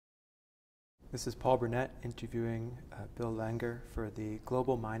This is Paul Burnett interviewing Bill Langer for the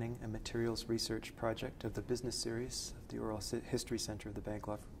Global Mining and Materials Research Project of the Business Series of the Oral History Center of the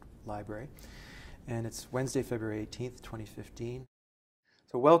Bancroft Library. And it's Wednesday, February 18th, 2015.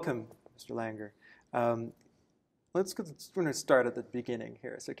 So welcome, Mr. Langer. Let's start at the beginning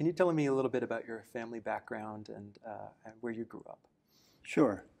here. So can you tell me a little bit about your family background and where you grew up?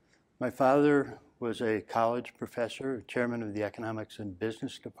 Sure. My father was a college professor, chairman of the Economics and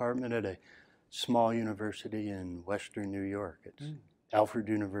Business Department at a small university in Western New York. It's Alfred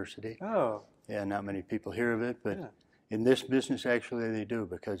University. Oh. Yeah, not many people hear of it, but Yeah. in this business, actually, they do,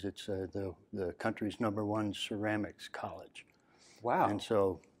 because it's the country's #1 ceramics college. Wow. And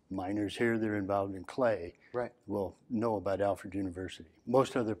so miners here that are involved in clay Right. will know about Alfred University.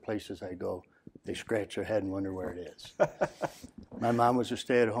 Most other places I go, they scratch their head and wonder where it is. My mom was a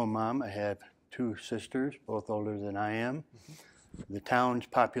stay-at-home mom. I have 2 sisters, both older than I am. The town's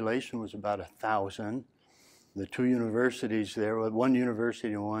population was about 1,000. The 2 universities there, one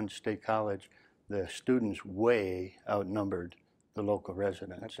university and one state college, the students way outnumbered the local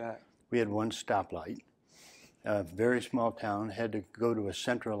residents. I bet. We had 1 stoplight. A very small town, had to go to a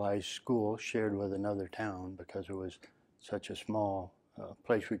centralized school shared with another town because it was such a small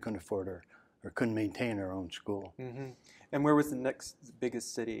place we couldn't afford or couldn't maintain our own school. Mm-hmm. And where was the next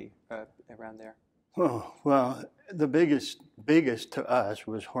biggest city around there? Oh, well, the biggest to us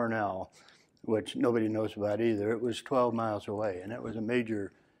was Hornell, which nobody knows about either. It was 12 miles away, and it was a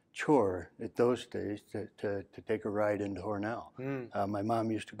major chore at those days to take a ride into Hornell. My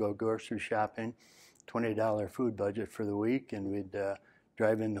mom used to go grocery shopping, $20 food budget for the week, and we'd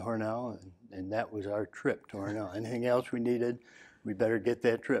drive into Hornell, and that was our trip to Hornell. Anything else we needed, we better get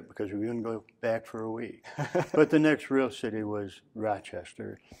that trip because we wouldn't go back for a week. But the next real city was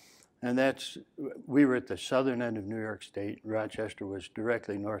Rochester. And we were at the southern end of New York State. Rochester was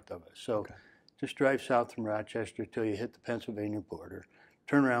directly north of us. So just drive south from Rochester till you hit the Pennsylvania border,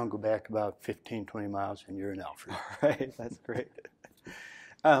 turn around, go back about 15, 20 miles, and you're in Alfred. All right, that's great.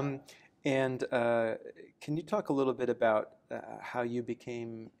 And can you talk a little bit about how you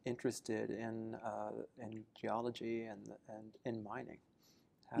became interested in geology and in mining?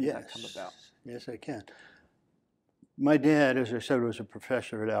 How did that come about? Yes, I can. My dad, as I said, was a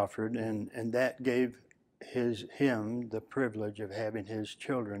professor at Alfred, and that gave him the privilege of having his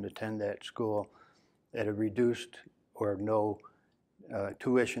children attend that school at a reduced or no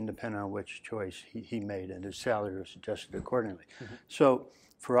tuition, depending on which choice he made, and his salary was adjusted accordingly. So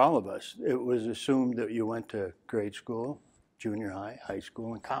for all of us, it was assumed that you went to grade school, junior high, high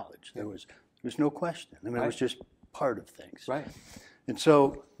school, and college. There was no question. I mean, it was just part of things. Right. And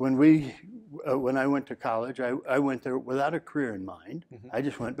so when I went to college, I went there without a career in mind. I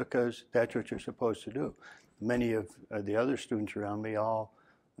just went because that's what you're supposed to do. Many of the other students around me all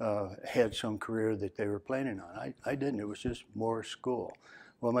had some career that they were planning on. I didn't. It was just more school.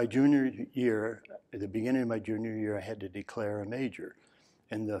 Well, my junior year, at the beginning of my junior year, I had to declare a major.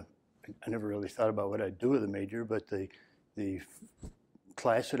 And I never really thought about what I'd do with a major, but the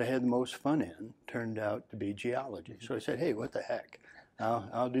class that I had the most fun in turned out to be geology. So I said, hey, what the heck?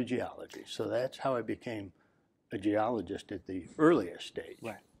 I'll do geology. So that's how I became a geologist at the earliest stage.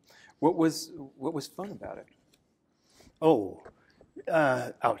 Right. What was fun about it? Oh,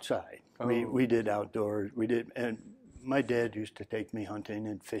 outside. Oh. We did outdoors. And my dad used to take me hunting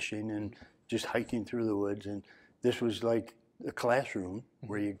and fishing and just hiking through the woods. And this was like a classroom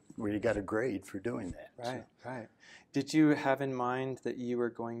where you got a grade for doing that. Right, right. Did you have in mind that you were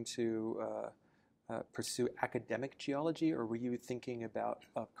going to pursue academic geology, or were you thinking about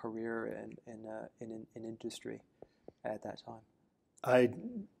a career in industry at that time? I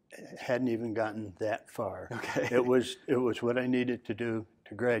hadn't even gotten that far. Okay. It was what I needed to do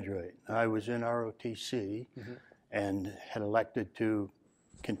to graduate. I was in ROTC and had elected to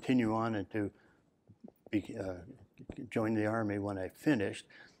continue on and to join the Army when I finished,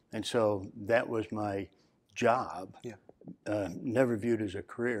 and so that was my job. Yeah. Never viewed as a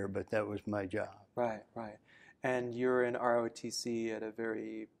career, but that was my job. Right, right. And you're in ROTC at a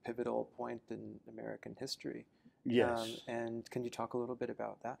very pivotal point in American history. Yes. And can you talk a little bit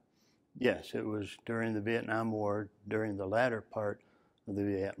about that? Yes, it was during the Vietnam War, during the latter part of the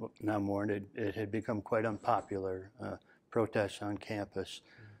Vietnam War, and it had become quite unpopular, protests on campus.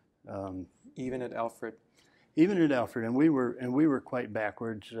 Even at Alfred? Even at Alfred, and we were quite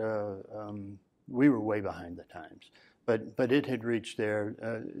backwards. We were way behind the times. But it had reached there.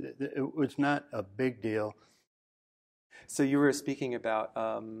 It was not a big deal. So you were speaking about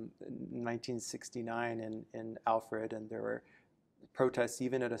 1969 in Alfred, and there were protests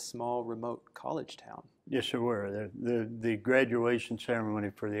even at a small, remote college town. Yes, there were. The graduation ceremony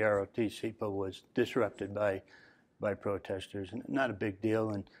for the ROTC was disrupted by protesters. Not a big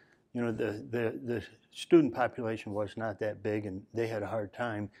deal, and you know the student population was not that big, and they had a hard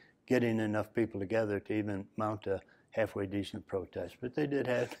time getting enough people together to even mount a halfway decent protest. But they did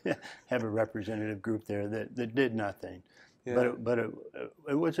have a representative group there that did nothing. Yeah. But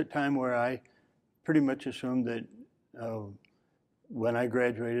it was a time where I pretty much assumed that when I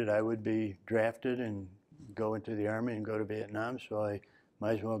graduated, I would be drafted and go into the Army and go to Vietnam, so I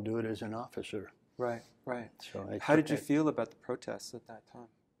might as well do it as an officer. Right, right. So how did you feel about the protests at that time?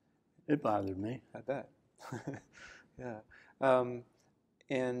 It bothered me. I bet. Yeah.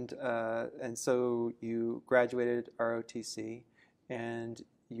 And so you graduated ROTC, and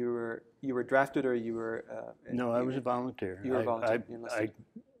you were drafted, or you were? No, I was a volunteer. You were a volunteer. I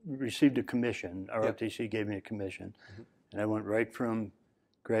received a commission. ROTC gave me a commission, and I went right from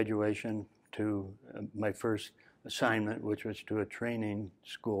graduation to my first assignment, which was to a training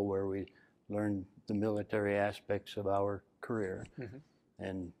school where we learned the military aspects of our career,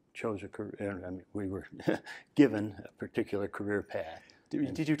 and chose a career. I mean, we were given a particular career path.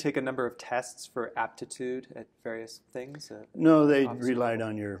 Did you take a number of tests for aptitude at various things? No, they relied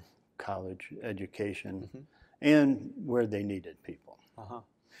on your college education and where they needed people.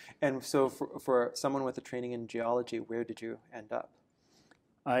 And so for someone with a training in geology, where did you end up?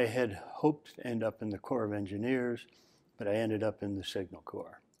 I had hoped to end up in the Corps of Engineers, but I ended up in the Signal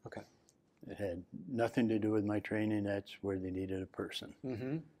Corps. Okay. It had nothing to do with my training. That's where they needed a person.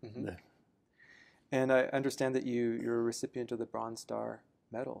 And I understand that you're a recipient of the Bronze Star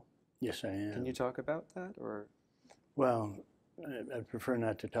Medal. Yes, I am. Can you talk about that, or? Well, I prefer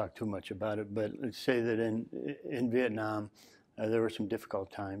not to talk too much about it, but let's say that in Vietnam, there were some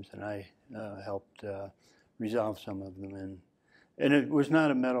difficult times, and I helped resolve some of them. And it was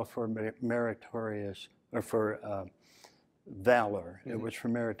not a medal for meritorious or for valor. It was for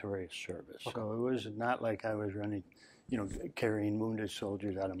meritorious service. Okay. So it was not like I was running, carrying wounded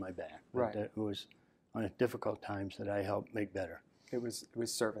soldiers out of my back. Right. It was on difficult times that I helped make better. It was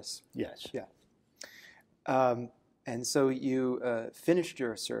service. Yes. Yeah. And so you finished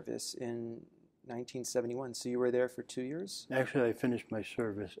your service in 1971. So you were there for 2 years? Actually, I finished my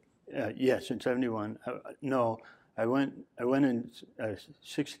service. Yes, in 71. No. I went in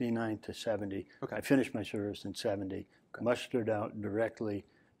 69 to 70. Okay. I finished my service in 70, mustered out directly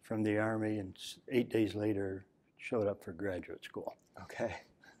from the Army, and 8 days later showed up for graduate school. Okay.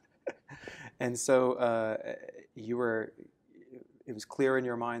 And so it was clear in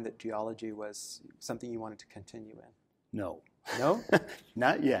your mind that geology was something you wanted to continue in? No. No?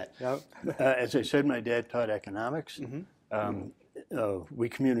 Not yet. No? As I said, my dad taught economics. We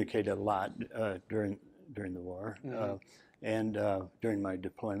communicated a lot during the war and during my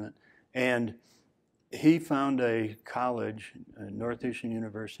deployment. And he found a college, Northeastern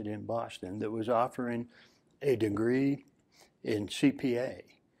University in Boston, that was offering a degree in CPA.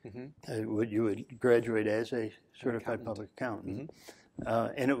 You would graduate as a certified public accountant.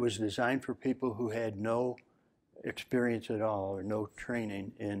 And it was designed for people who had no experience at all or no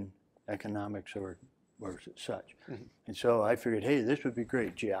training in economics or such. And so I figured, hey, this would be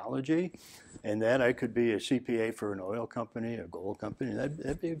great. Geology, and that I could be a CPA for an oil company, a gold company.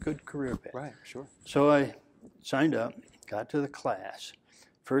 That'd be a good career path. Right, sure. So I signed up, got to the class.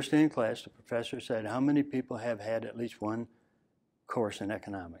 First day in class, the professor said, how many people have had at least one course in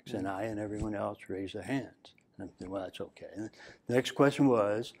economics? And I and everyone else raised their hands. And I said, well, that's okay. And the next question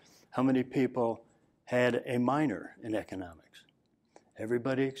was, how many people had a minor in economics?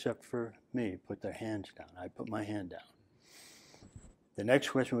 Everybody except for me put their hands down. I put my hand down. The next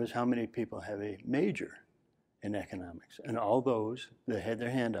question was, how many people have a major in economics? And all those that had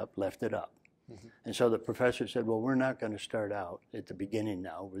their hand up left it up. And so the professor said, well, we're not going to start out at the beginning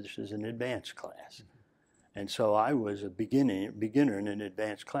now. This is an advanced class. And so I was a beginner in an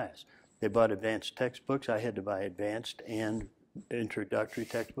advanced class. They bought advanced textbooks. I had to buy advanced and introductory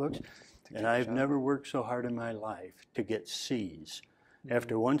textbooks. And I've never worked so hard in my life to get C's.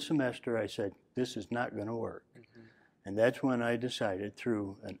 After one semester, I said, this is not going to work. And that's when I decided,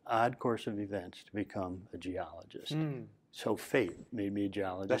 through an odd course of events, to become a geologist. So fate made me a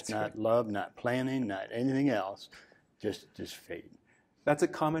geologist. That's not right. Love, not planning, not anything else, just fate. That's a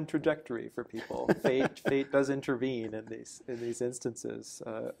common trajectory for people. Fate does intervene in these instances,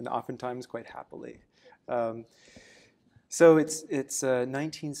 and oftentimes quite happily. So it's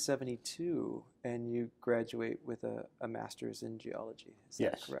 1972, and you graduate with a master's in geology. Is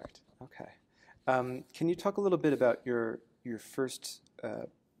that correct? Okay. Can you talk a little bit about your first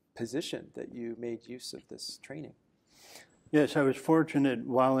position that you made use of this training? Yes, I was fortunate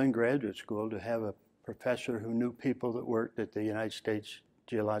while in graduate school to have a professor who knew people that worked at the United States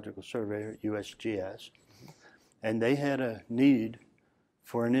Geological Survey, USGS, and they had a need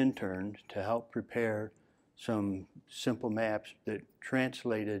for an intern to help prepare some simple maps that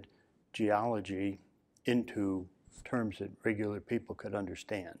translated geology into terms that regular people could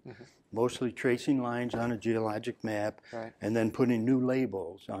understand. Mostly tracing lines on a geologic map, right, and then putting new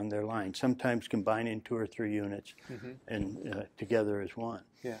labels on their lines, sometimes combining 2 or 3 units and together as one.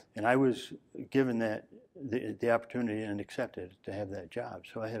 Yeah. And I was given that the opportunity and accepted to have that job.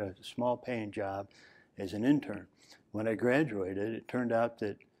 So I had a small paying job as an intern. When I graduated, it turned out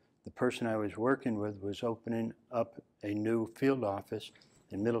that the person I was working with was opening up a new field office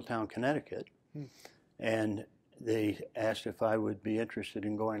in Middletown, Connecticut. And they asked if I would be interested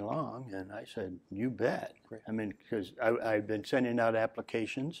in going along, and I said, you bet. Great. I mean, because I'd been sending out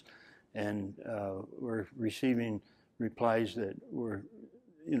applications and were receiving replies that were,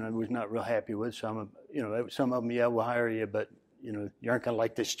 I was not real happy with. Some of them, yeah, we'll hire you, but, you aren't going to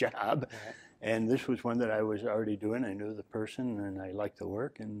like this job. Right. And this was one that I was already doing. I knew the person, and I liked the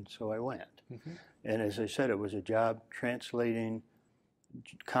work, and so I went. And as I said, it was a job translating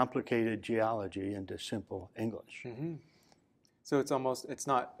complicated geology into simple English. So it's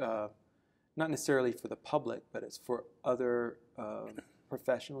not necessarily for the public, but it's for other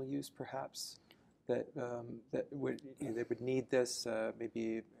professional use, perhaps, that they would need this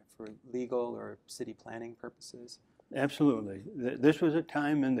maybe for legal or city planning purposes. Absolutely. This was a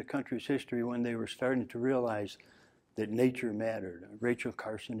time in the country's history when they were starting to realize that nature mattered. Rachel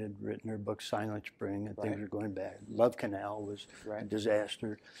Carson had written her book Silent Spring, and things were going bad. Love Canal was a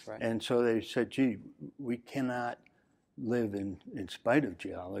disaster. And so they said, gee, we cannot live in spite of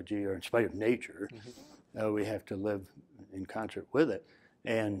geology or in spite of nature. We have to live in concert with it.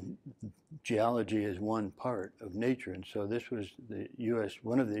 And geology is one part of nature. And so this was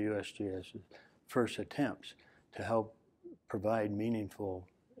one of the USGS's first attempts to help provide meaningful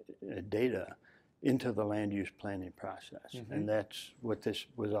data into the land use planning process. And that's what this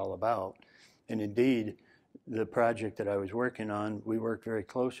was all about. And indeed, the project that I was working on, we worked very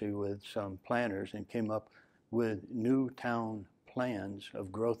closely with some planners and came up with new town plans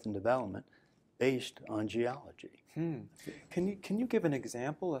of growth and development based on geology. Can you give an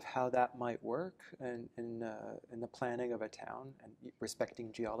example of how that might work in the planning of a town and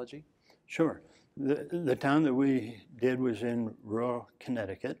respecting geology? Sure. The town that we did was in rural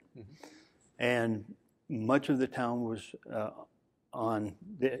Connecticut. And much of the town was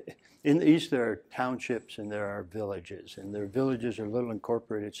in the east there are townships and there are villages. And their villages are little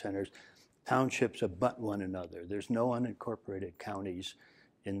incorporated centers. Townships abut one another. There's no unincorporated counties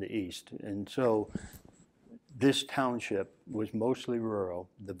in the east. And so this township was mostly rural.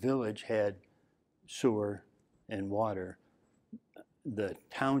 The village had sewer and water. The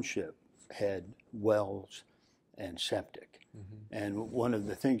township had wells and septic. And one of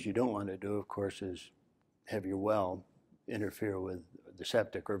the things you don't want to do, of course, is have your well interfere with the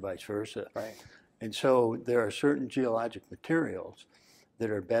septic or vice versa. And so there are certain geologic materials that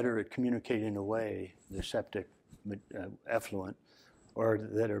are better at communicating away the septic effluent, or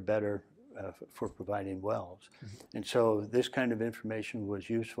that are better for providing wells. And so this kind of information was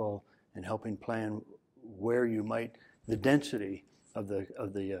useful in helping plan where you might, the density of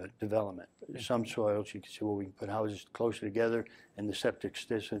the development. Some soils, you can say, well, we can put houses closer together and the septic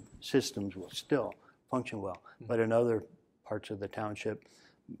systems will still function well. But in other parts of the township,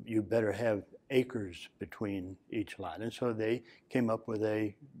 you better have acres between each lot. And so they came up with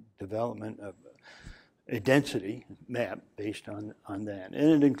a development of a density map based on that.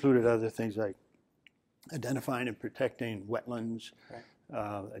 And it included other things like identifying and protecting wetlands,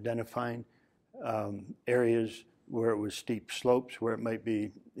 identifying areas where it was steep slopes, where it might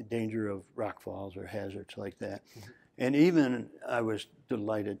be danger of rockfalls or hazards like that. And even, I was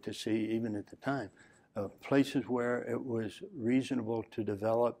delighted to see, even at the time, places where it was reasonable to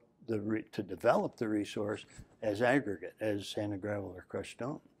develop the resource as aggregate, as sand and gravel or crushed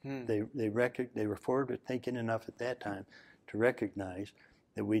stone. They were forward thinking enough at that time to recognize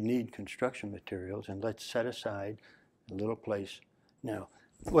that we need construction materials, and let's set aside a little place. Now,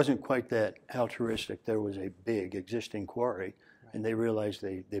 it wasn't quite that altruistic. There was a big existing quarry, and they realized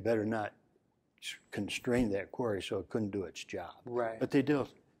they better not constrain that quarry so it couldn't do its job. But they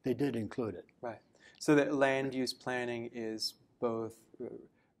did include it. So that land use planning is both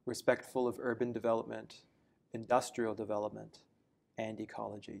respectful of urban development, industrial development, and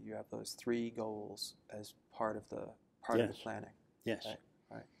ecology. You have those three goals as part of the planning. Yes.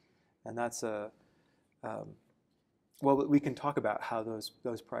 Right. And that's well, we can talk about how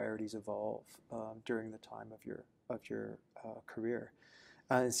those priorities evolve during the time your career.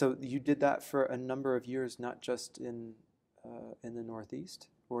 And so you did that for a number of years, not just in the Northeast,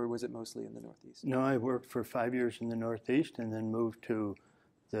 or was it mostly in the Northeast? No, I worked for 5 years in the Northeast and then moved to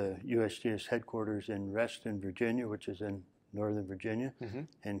the USGS headquarters in Reston, Virginia, which is in Northern Virginia,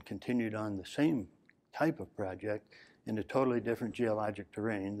 and continued on the same type of project in a totally different geologic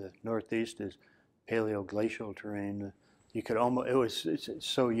terrain. The Northeast is paleoglacial terrain. You could almost, it's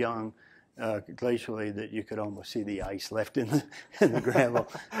so young glacially that you could almost see the ice left in the gravel.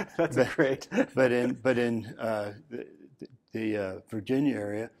 That's great. But in the Virginia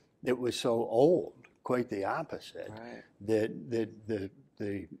area, it was so old, quite the opposite, right, that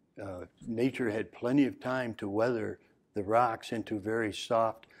the nature had plenty of time to weather the rocks into very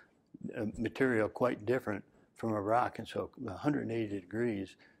soft material, quite different from a rock, and so 180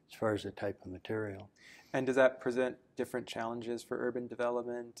 degrees as far as the type of material. And does that present different challenges for urban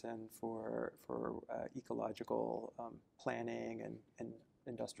development and for ecological planning and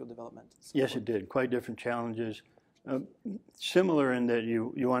industrial development? Yes, it did. Quite different challenges. Similar in that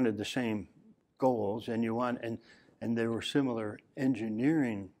you wanted the same goals, and there were similar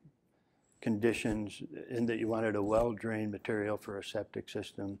engineering conditions in that you wanted a well-drained material for a septic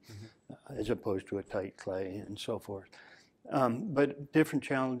system as opposed to a tight clay and so forth. But different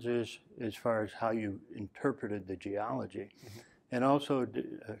challenges as far as how you interpreted the geology, and also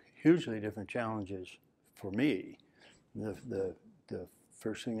hugely different challenges for me. The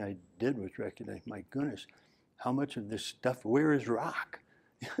first thing I did was recognize, my goodness, how much of this stuff, where is rock?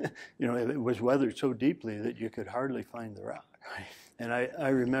 You know, it was weathered so deeply that you could hardly find the rock. And I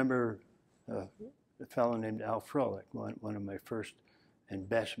remember a fellow named Al Froelich, one of my first and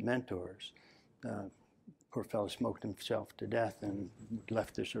best mentors. Poor fellow smoked himself to death and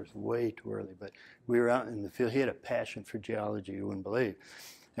left this earth way too early. But we were out in the field. He had a passion for geology, you wouldn't believe.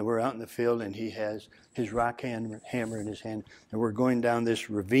 And we're out in the field, and he has his rock hammer in his hand, and we're going down this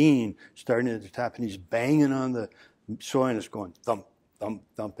ravine, starting at the top, and he's banging on the soil, and it's going thump, thump,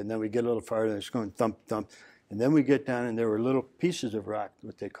 thump. And then we get a little farther, and it's going thump, thump. And then we get down, and there were little pieces of rock,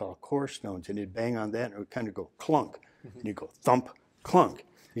 what they call core stones, and he'd bang on that, and it would kind of go clunk. And he'd go thump, clunk.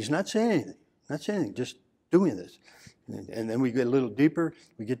 He's not saying anything, just doing this. And then we get a little deeper,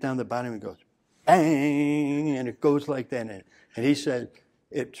 we get down the bottom, and it goes bang, and it goes like that. And he said,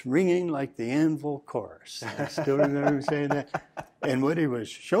 it's ringing like the anvil chorus. I still remember him saying that. And what he was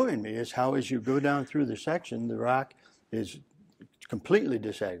showing me is how, as you go down through the section, the rock is completely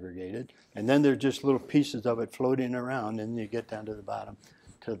disaggregated, and then there's just little pieces of it floating around, and you get down to the bottom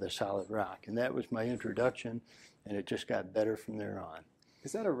to the solid rock. And that was my introduction, and it just got better from there on.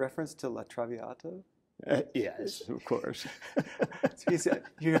 Is that a reference to La Traviata? Yes, of course. So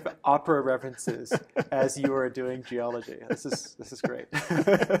you have opera references as you are doing geology. This is great.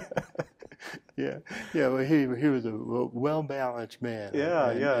 Yeah. Well, he was a well-balanced man.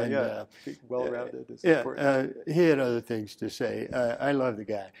 Yeah. Well-rounded is important. He had other things to say. I love the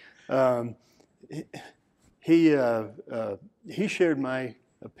guy. He shared my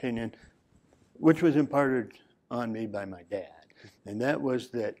opinion, which was imparted on me by my dad, and that was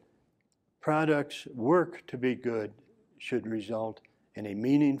that products, work to be good, should result in a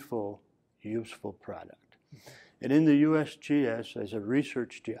meaningful, useful product. And in the USGS, as a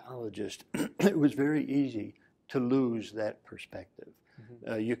research geologist, it was very easy to lose that perspective.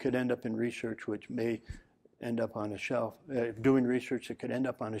 You could end up in research which may end up on a shelf, doing research that could end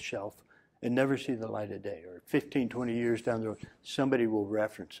up on a shelf and never see the light of day, or 15, 20 years down the road, somebody will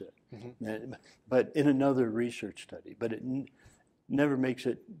reference it, but in another research study, but it never makes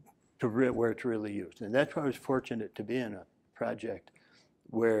it to where it's really used. And that's why I was fortunate to be in a project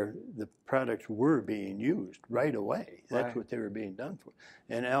where the products were being used right away. That's what they were being done for.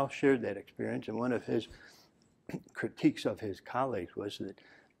 And Al shared that experience, and one of his critiques of his colleagues was that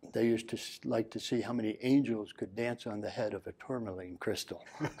they used to like to see how many angels could dance on the head of a tourmaline crystal.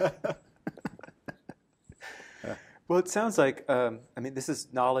 Well, it sounds like, this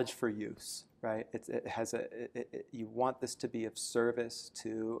is knowledge for use, right? You want this to be of service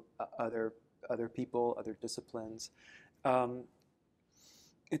to other people, other disciplines.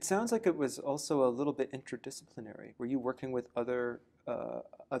 It sounds like it was also a little bit interdisciplinary. Were you working with other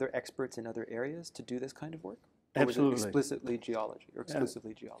experts in other areas to do this kind of work? Or Absolutely. Was it explicitly geology or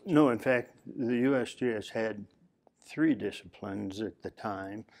exclusively geology? No, in fact, the USGS had 3 disciplines at the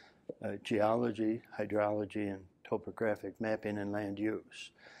time, geology, hydrology, and topographic mapping and land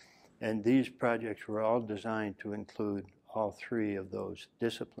use. And these projects were all designed to include all 3 of those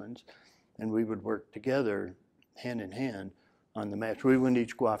disciplines, and we would work together hand in hand on the maps. We wouldn't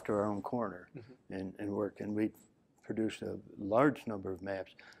each go off to our own corner and work, and we produced a large number of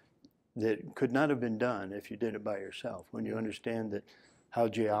maps. that could not have been done if you did it by yourself. When you understand that how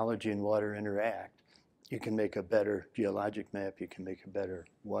geology and water interact, you can make a better geologic map, you can make a better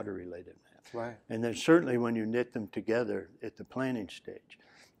water-related map. Right. And then certainly when you knit them together at the planning stage.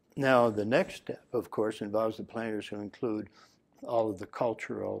 Now, the next step, of course, involves the planners who include all of the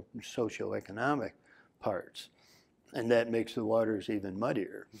cultural and socioeconomic parts. And that makes the waters even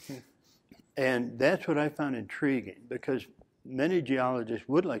muddier. And that's what I found intriguing, because many geologists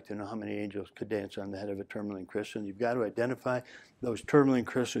would like to know how many angels could dance on the head of a tourmaline crystal. You've got to identify those tourmaline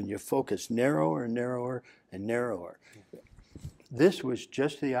crystals, and you focus narrower and narrower and narrower. This was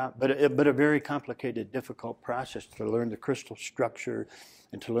just the but a very complicated, difficult process to learn the crystal structure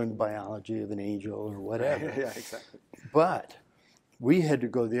and to learn the biology of an angel or whatever. Yeah, exactly. But we had to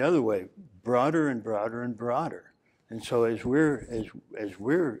go the other way, broader and broader and broader. And so as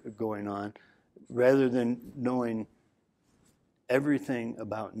we're going on, rather than knowing everything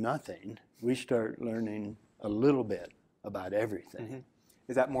about nothing, we start learning a little bit about everything. Mm-hmm.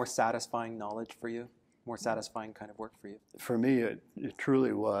 Is that more satisfying knowledge for you? More satisfying kind of work for you? For me, it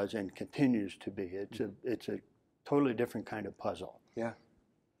truly was and continues to be. It's a totally different kind of puzzle. Yeah.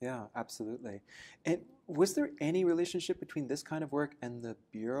 Yeah, absolutely. And was there any relationship between this kind of work and the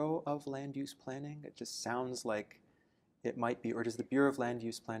Bureau of Land Use Planning? It just sounds like it might be, or does the Bureau of Land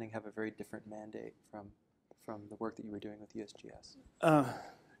Use Planning have a very different mandate from the work that you were doing with USGS?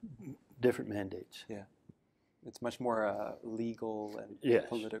 Different mandates. Yeah. It's much more legal and yes.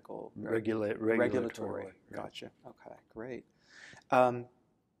 political. Regulatory. Right. Gotcha. Okay, great.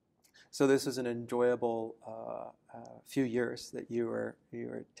 So this was an enjoyable few years that you were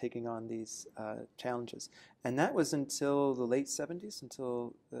taking on these challenges, and that was until the late 70s,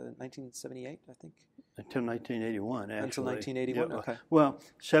 until 1978, I think. Until 1981, actually. Until 1981. Yeah, okay. Well,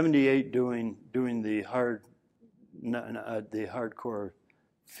 78 doing the hardcore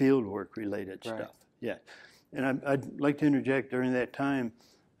field work related Right. stuff. Yeah, and I'd like to interject. During that time,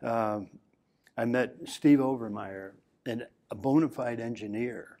 I met Steve Overmeyer, and a bona fide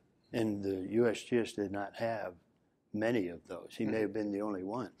engineer. And the USGS did not have many of those. He may have been the only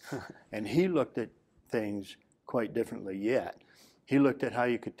one. And he looked at things quite differently yet. He looked at how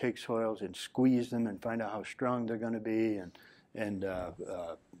you could take soils and squeeze them and find out how strong they're going to be, and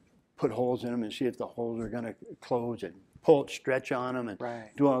put holes in them and see if the holes are going to close, and stretch on them, and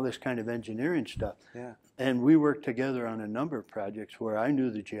right. do all this kind of engineering stuff. Yeah. And we worked together on a number of projects where I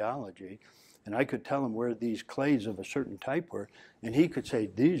knew the geology, and I could tell him where these clays of a certain type were, and he could say,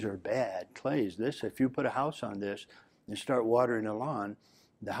 these are bad clays. If you put a house on this and start watering a lawn,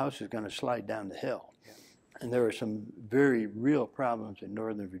 the house is going to slide down the hill. Yeah. And there were some very real problems in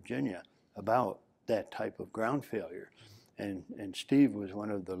Northern Virginia about that type of ground failure. And Steve was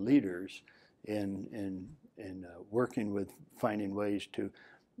one of the leaders in working with finding ways to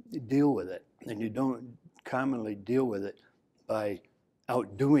deal with it. And you don't commonly deal with it by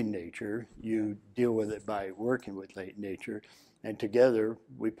outdoing nature. You deal with it by working with nature. And together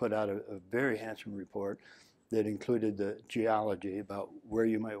we put out a very handsome report that included the geology about where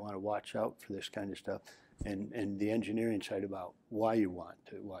you might want to watch out for this kind of stuff, and the engineering side about why you want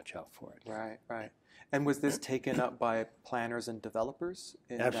to watch out for it. Right, right. And was this taken up by planners and developers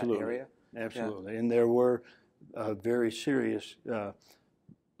in Absolutely. that area? Absolutely. Yeah. And there were very serious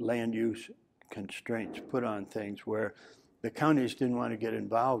land use constraints put on things where the counties didn't want to get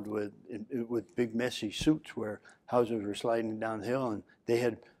involved with big messy suits where houses were sliding downhill, and they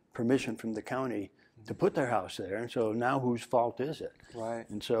had permission from the county to put their house there. And so now whose fault is it? Right.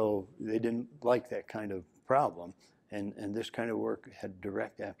 And so they didn't like that kind of problem, and this kind of work had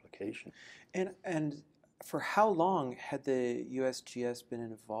direct application. And for how long had the USGS been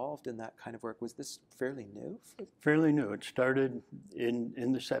involved in that kind of work? Was this fairly new? Fairly new. It started in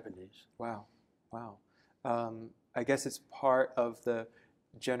the 70s. Wow, wow. I guess it's part of the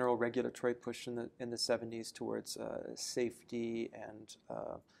general regulatory push in the 70s towards safety and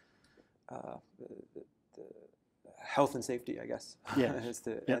the health and safety, I guess. Yes.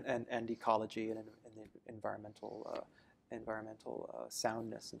 and ecology and environmental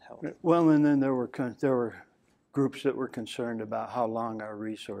soundness and health. Well, and then there were groups that were concerned about how long our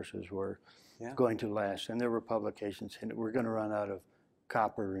resources were going to last, and there were publications saying that we're going to run out of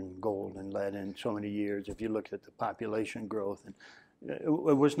copper and gold and lead in so many years. If you looked at the population growth, and it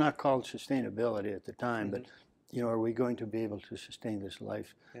was not called sustainability at the time, but are we going to be able to sustain this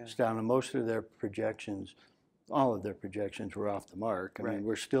lifestyle? And most of their projections, all of their projections, were off the mark. I mean,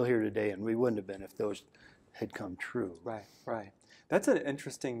 we're still here today, and we wouldn't have been if those had come true. Right, right. That's an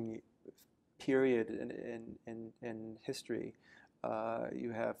interesting period in history.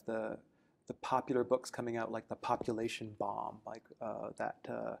 You have the the popular books coming out, like The Population Bomb, like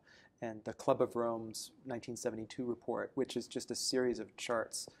and the Club of Rome's 1972 report, which is just a series of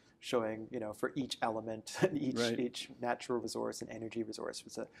charts showing, for each element, each natural resource and energy resource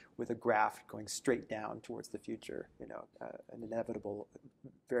with a graph going straight down towards the future, an inevitable,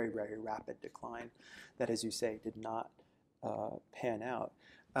 very, very rapid decline that, as you say, did not pan out.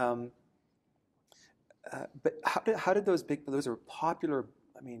 But how did those are popular,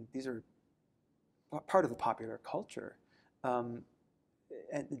 these are part of the popular culture.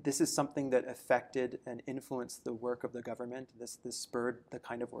 And this is something that affected and influenced the work of the government. This spurred the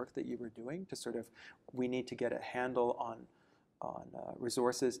kind of work that you were doing to sort of, we need to get a handle on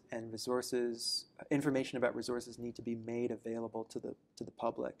resources, and information about resources need to be made available to the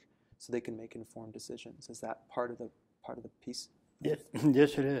public so they can make informed decisions. Is that part of the piece? Yes,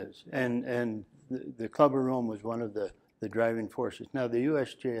 yes, it is. And the Club of Rome was one of the driving forces. Now, the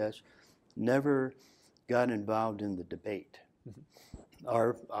USGS never got involved in the debate. Mm-hmm.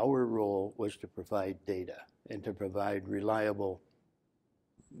 Our role was to provide data and to provide reliable,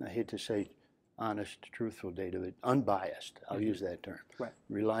 I hate to say honest, truthful data, but unbiased. I'll mm-hmm. use that term. Right.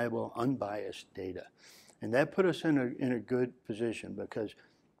 Reliable, unbiased data. And that put us in a good position, because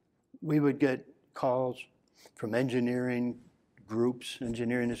we would get calls from engineering groups,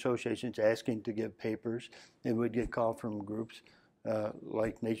 engineering associations asking to give papers. They would get called from groups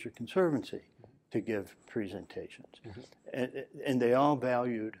like Nature Conservancy to give presentations. Mm-hmm. And they all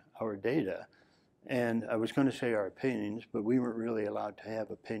valued our data. And I was going to say our opinions, but we weren't really allowed to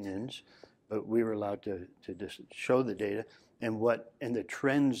have opinions, but we were allowed to just show the data and the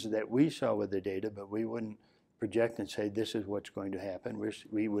trends that we saw with the data, but we wouldn't project and say this is what's going to happen.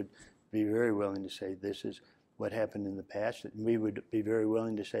 We would be very willing to say this is what happened in the past. And we would be very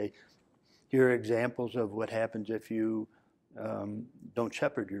willing to say, here are examples of what happens if you don't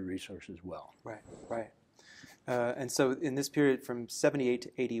shepherd your resources well. Right. And so in this period from 78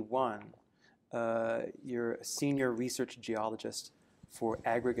 to 81, you're a senior research geologist for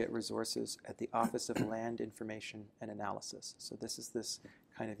aggregate resources at the Office of Land Information and Analysis. So this is this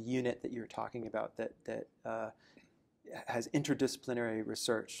kind of unit that you're talking about that has interdisciplinary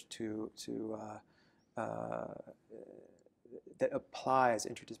research that applies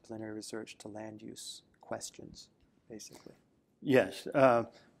interdisciplinary research to land use questions, basically. Yes.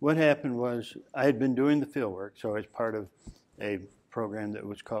 What happened was I had been doing the field work, so I was part of a program that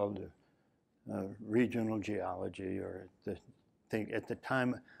was called Regional Geology, or at the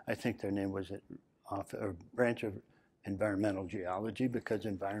time, I think their name was a branch of environmental geology, because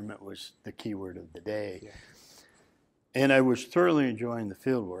environment was the key word of the day. Yeah. And I was thoroughly enjoying the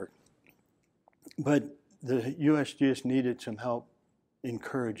field work, but the USGS needed some help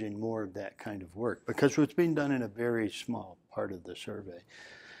encouraging more of that kind of work, because it was being done in a very small part of the survey.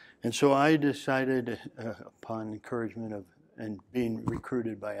 And so I decided, upon encouragement and being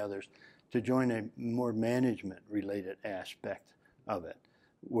recruited by others, to join a more management-related aspect of it,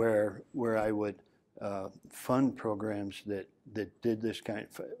 where I would fund programs that did this kind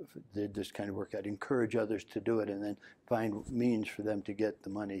of work. I'd encourage others to do it, and then find means for them to get the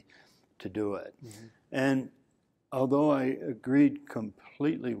money to do it. Mm-hmm. And although I agreed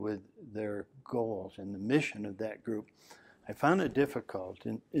completely with their goals and the mission of that group, I found it difficult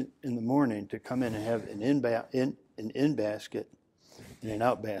in the morning to come in and have an in basket and an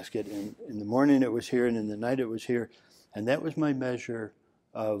out basket. And in the morning it was here, and in the night it was here. And that was my measure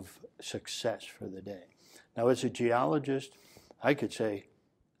of success for the day. Now, as a geologist, I could say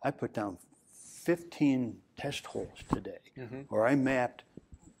I put down 15 test holes today, mm-hmm. or I mapped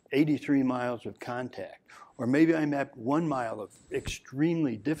 83 miles of contact, or maybe I mapped 1 mile of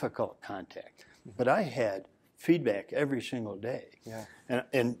extremely difficult contact. But I had feedback every single day. Yeah.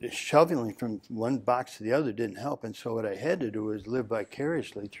 And shoveling from one box to the other didn't help. And so what I had to do was live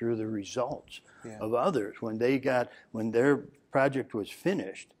vicariously through the results of others. When their project was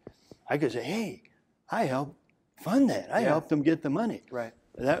finished, I could say, hey, I helped fund that. I helped them get the money. Right.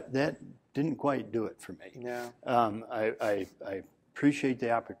 That didn't quite do it for me. No. I appreciate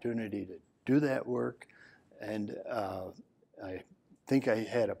the opportunity to do that work, and I think I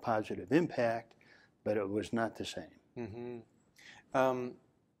had a positive impact, but it was not the same. Mm-hmm.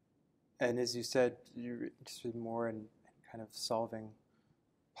 And as you said, you're interested more in kind of solving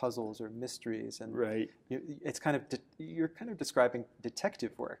puzzles or mysteries, and right. You're kind of describing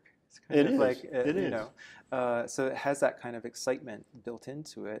detective work. It's kind of like it is. So it has that kind of excitement built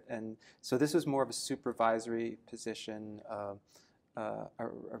into it, and so this was more of a supervisory position, a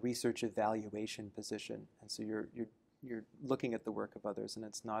research evaluation position, and so you're looking at the work of others, and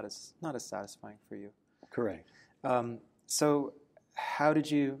it's not as satisfying for you. Correct. So how did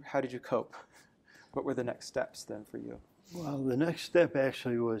you cope? What were the next steps then for you? Well, the next step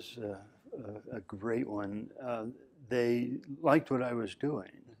actually was a great one. They liked what I was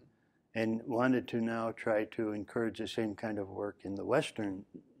doing and wanted to now try to encourage the same kind of work in the Western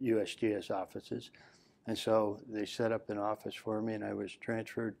USGS offices. And so they set up an office for me, and I was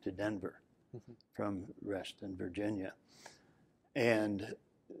transferred to Denver from Reston, Virginia. And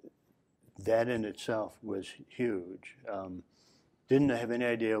that in itself was huge. Didn't have any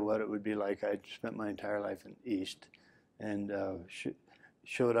idea what it would be like. I'd spent my entire life in East, and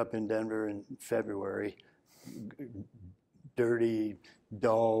showed up in Denver in February, dirty,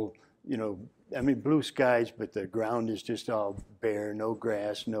 dull, I mean, blue skies, but the ground is just all bare, no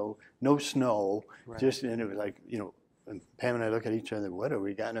grass, no snow, right. And it was like, and Pam and I look at each other, what have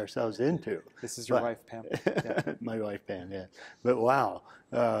we gotten ourselves into? This is your wife, Pam. Yeah. My wife, Pam, yeah. But wow.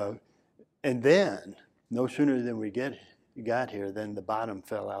 And then, no sooner than we got here, then the bottom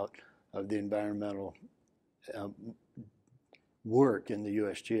fell out of the environmental work in the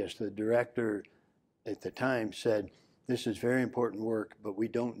USGS. The director at the time said, this is very important work, but we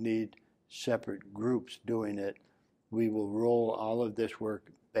don't need separate groups doing it. We will roll all of this work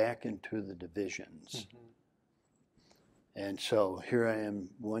back into the divisions. And so here I am,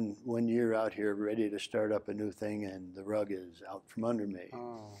 one year out here, ready to start up a new thing, and the rug is out from under me.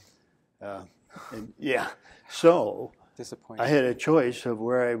 And yeah, so I had a choice of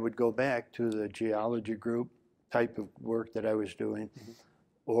where I would go back to the geology group type of work that I was doing,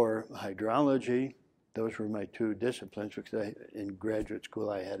 or hydrology. Those were my two disciplines, because in graduate school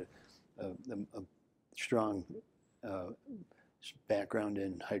I had a strong background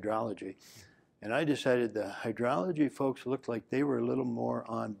in hydrology. And I decided the hydrology folks looked like they were a little more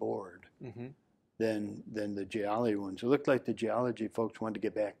on board than the geology ones. It looked like the geology folks wanted to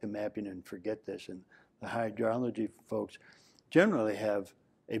get back to mapping and forget this. And the hydrology folks generally have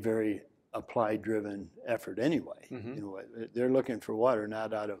a very applied-driven effort anyway. They're looking for water,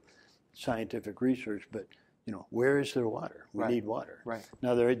 not out of scientific research, but where is their water? We need water.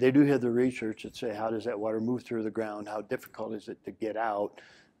 Now they do have the research that say, how does that water move through the ground? How difficult is it to get out?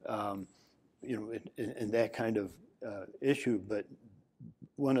 And that kind of issue. But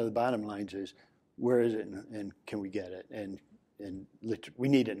one of the bottom lines is, where is it, and can we get it? And we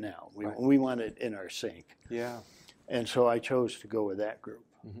need it now. We want it in our sink. Yeah. And so I chose to go with that group.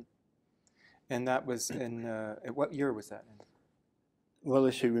 And that was in what year was that in? Well,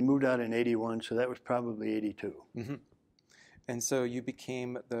 let's see. We moved out in '81, so that was probably '82. And so you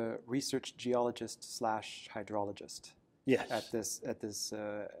became the research geologist / hydrologist. Yes. At this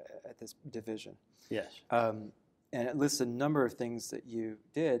division. Yes. And it lists a number of things that you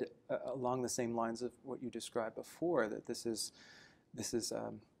did along the same lines of what you described before. That this is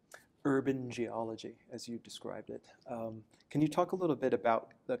urban geology, as you described it. Can you talk a little bit about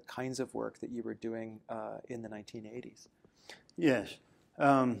the kinds of work that you were doing in the 1980s? Yes.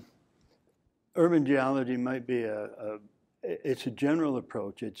 Urban geology might be it's a general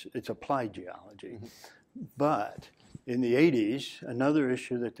approach. It's applied geology. But in the 80s, another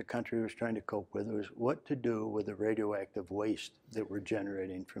issue that the country was trying to cope with was what to do with the radioactive waste that we're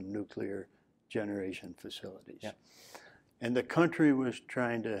generating from nuclear generation facilities. And the country was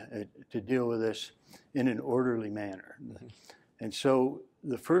trying to deal with this in an orderly manner. And so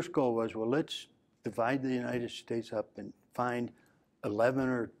the first goal was, well, let's divide the United States up and find 11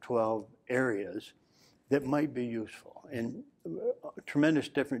 or 12 areas that might be useful in tremendous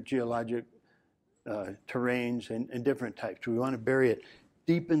different geologic terrains and different types. Do we want to bury it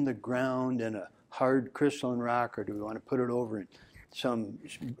deep in the ground in a hard crystalline rock, or do we want to put it over in some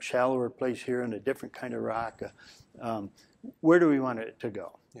shallower place here in a different kind of rock? Where do we want it to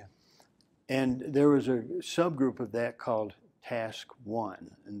go? And there was a subgroup of that called Task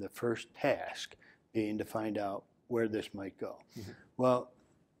 1, and the first task being to find out where this might go. Well,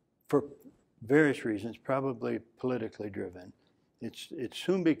 for various reasons, probably politically driven, it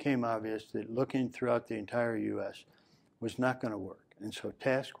soon became obvious that looking throughout the entire U.S. was not going to work. And so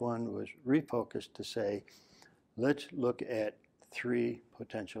Task 1 was refocused to say, let's look at 3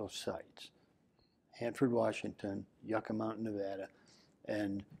 potential sites: Hanford, Washington, Yucca Mountain, Nevada,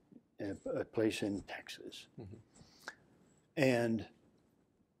 and a place in Texas. And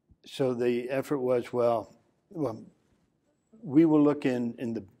so the effort was, well, we will look in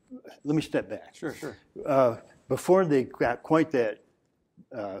the, let me step back. Sure. Before they got quite that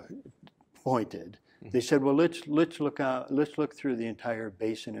pointed, they said, well, let's look through the entire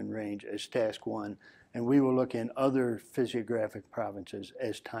basin and range as Task 1, and we will look in other physiographic provinces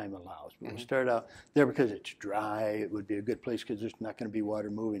as time allows. We'll start out there because it's dry. It would be a good place because there's not going to be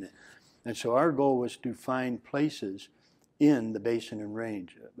water moving it. And so our goal was to find places in the basin and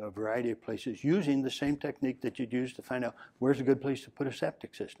range, a variety of places, using the same technique that you'd use to find out where's a good place to put a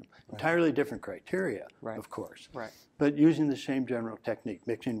septic system. Right. Entirely different criteria, right. Of course, right. But using the same general technique,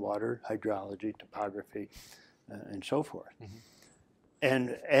 mixing water, hydrology, topography, and so forth. Mm-hmm.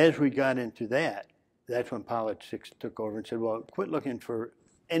 And as we got into that, that's when politics took over and said, well, quit looking for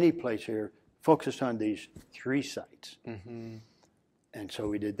any place here, focus on these 3 sites. Mm-hmm. And so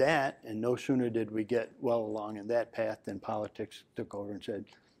we did that, and no sooner did we get well along in that path than politics took over and said,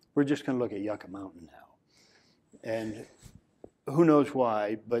 we're just going to look at Yucca Mountain now. And who knows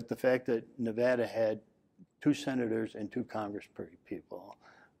why, but the fact that Nevada had 2 senators and 2 Congress people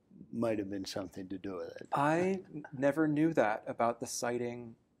might have been something to do with it. I never knew that about the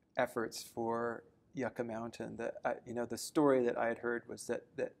siting efforts for Yucca Mountain. The story that I had heard was that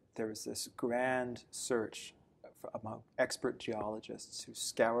there was this grand search among expert geologists who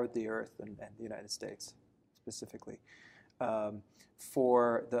scoured the earth and the United States specifically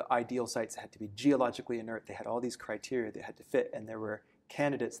for the ideal sites that had to be geologically inert. They had all these criteria they had to fit, and there were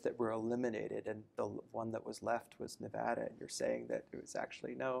candidates that were eliminated, and the one that was left was Nevada. And you're saying that it was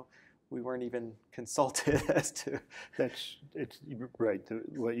actually, no, we weren't even consulted as to... It's right.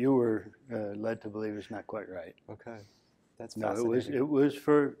 What you were led to believe is not quite right. Okay. That's fascinating. No, it was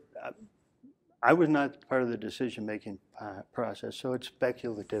for... I was not part of the decision-making process, so it's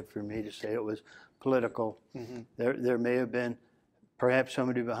speculative for me to say it was political. Mm-hmm. There may have been perhaps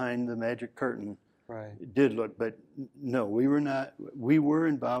somebody behind the magic curtain did look, but no, we were not. We were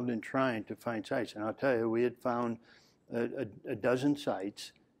involved in trying to find sites, and I'll tell you, we had found a dozen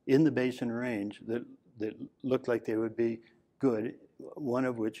sites in the Basin Range that looked like they would be good, one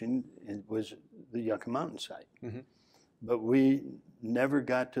of which was the Yucca Mountain site. Mm-hmm. But we never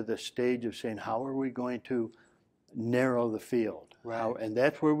got to the stage of saying, how are we going to narrow the field? Right. And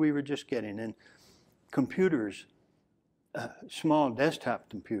that's where we were just getting. And computers, small desktop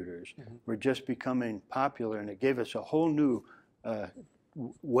computers, mm-hmm. were just becoming popular, and it gave us a whole new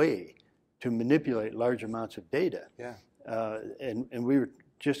way to manipulate large amounts of data. Yeah. And we were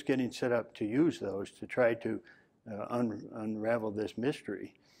just getting set up to use those to try to unravel this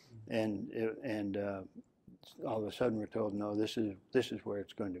mystery. Mm-hmm. And all of a sudden we're told, no, this is where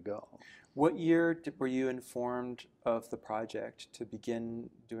it's going to go. What year were you informed of the project to begin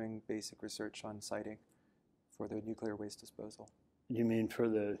doing basic research on siting for the nuclear waste disposal? You mean for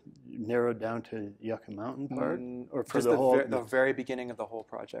the narrowed down to Yucca Mountain part? Or for the very beginning of the whole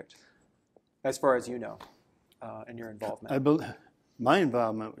project, as far as you know, and your involvement? My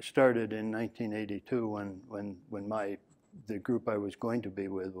involvement started in 1982 when the group I was going to be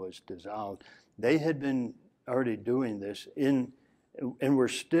with was dissolved. They had been already doing this and we're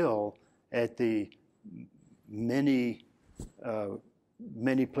still at the many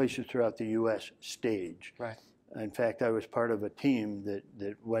places throughout the U.S. stage. Right. In fact, I was part of a team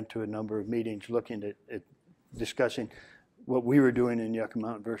that went to a number of meetings looking at discussing what we were doing in Yucca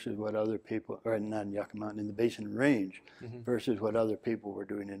Mountain versus what other people, or not in Yucca Mountain, in the Basin Range, mm-hmm. versus what other people were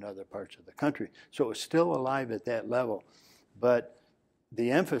doing in other parts of the country. So it was still alive at that level, but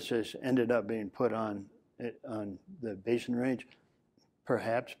the emphasis ended up being put on the Basin Range,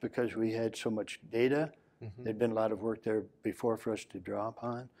 perhaps because we had so much data. Mm-hmm. There'd been a lot of work there before for us to draw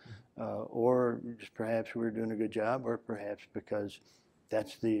upon, mm-hmm. Or just perhaps we were doing a good job, or perhaps because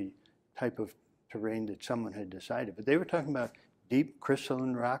that's the type of terrain that someone had decided. But they were talking about deep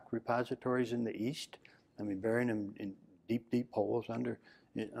crystalline rock repositories in the east. I mean, burying them in deep holes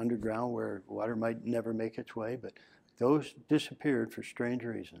underground where water might never make its way. But those disappeared for strange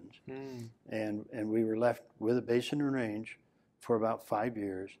reasons. Mm. And we were left with a Basin Range for about 5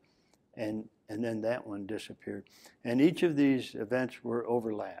 years. And then that one disappeared. And each of these events were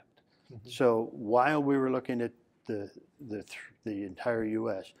overlapped. Mm-hmm. So while we were looking at the entire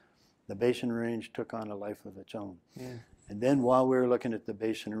U.S., the Basin Range took on a life of its own. Yeah. And then while we were looking at the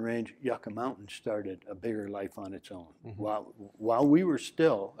Basin Range, Yucca Mountain started a bigger life on its own. Mm-hmm. While we were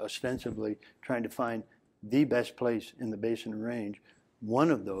still ostensibly trying to find the best place in the Basin Range,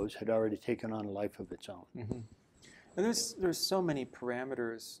 one of those had already taken on a life of its own. Mm-hmm. And there's so many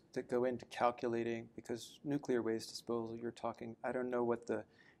parameters that go into calculating, because nuclear waste disposal, you're talking, I don't know what the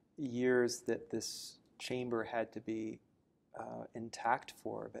years that this chamber had to be intact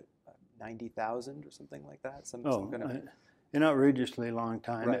for, but 90,000 or something like that? An outrageously long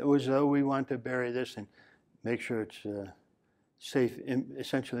time. Right. It was, we want to bury this and make sure it's safe,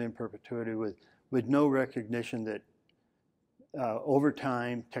 essentially in perpetuity, with no recognition that over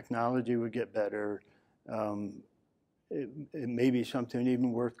time technology would get better. It may be something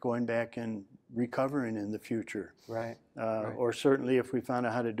even worth going back and recovering in the future. Right. Or certainly if we found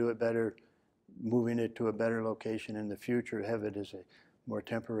out how to do it better, moving it to a better location in the future, have it as a more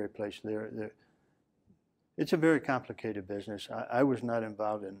temporary place. It's a very complicated business. I was not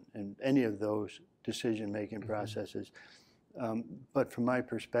involved in any of those decision-making processes. But from my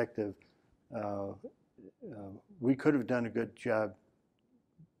perspective, we could have done a good job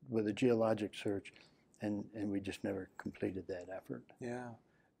with a geologic search, and we just never completed that effort. Yeah.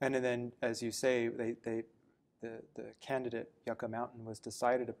 And then, as you say, the candidate, Yucca Mountain, was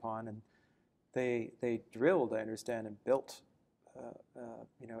decided upon, and they drilled, I understand, and built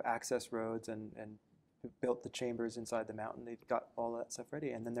access roads and built the chambers inside the mountain. They got all that stuff ready.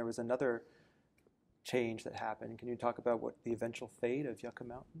 And then there was another change that happened. Can you talk about what the eventual fate of Yucca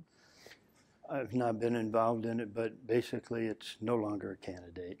Mountain? I've not been involved in it, but basically it's no longer a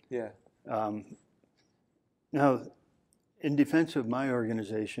candidate. Yeah. Now, in defense of my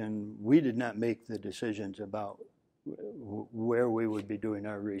organization, we did not make the decisions about where we would be doing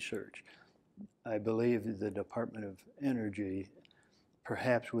our research. I believe the Department of Energy,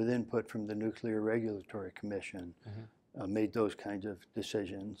 perhaps with input from the Nuclear Regulatory Commission, made those kinds of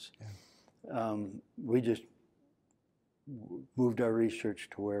decisions. Yeah. We just moved our research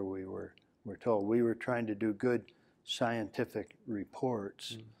to where we were told. We were trying to do good scientific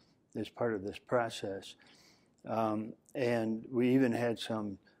reports as part of this process. And we even had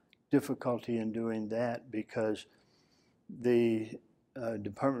some difficulty in doing that because the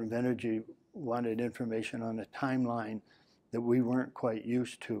Department of Energy wanted information on a timeline that we weren't quite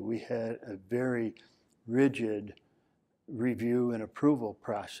used to. We had a very rigid review and approval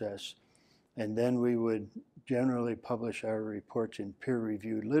process, and then we would generally publish our reports in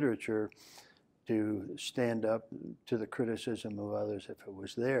peer-reviewed literature to stand up to the criticism of others if it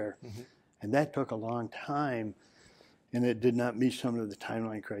was there. And that took a long time, and it did not meet some of the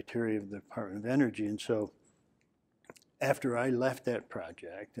timeline criteria of the Department of Energy. And so after I left that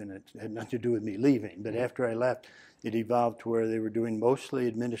project, and it had nothing to do with me leaving, but after I left, it evolved to where they were doing mostly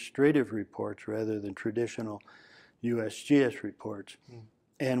administrative reports rather than traditional USGS reports.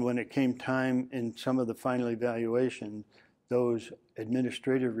 And when it came time in some of the final evaluation, those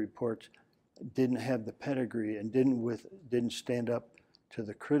administrative reports didn't have the pedigree and didn't stand up to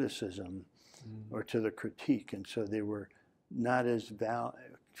the criticism or to the critique, and so they were not as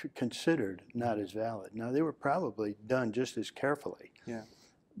considered not as valid. Now, they were probably done just as carefully,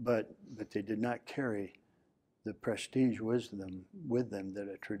 but they did not carry the prestige with them that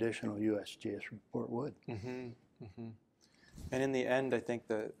a traditional USGS report would. And in the end, I think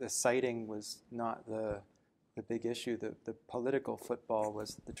the siting was not the big issue. The political football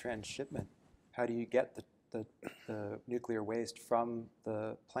was the transshipment. How do you get the nuclear waste from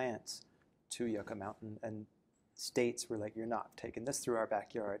the plants to Yucca Mountain? And states were like, you're not taking this through our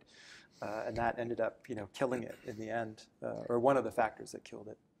backyard. And that ended up, killing it in the end, or one of the factors that killed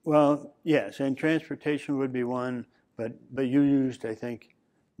it. Well, yes, and transportation would be one, but you used, I think,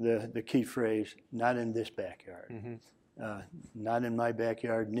 the key phrase, not in this backyard. Not in my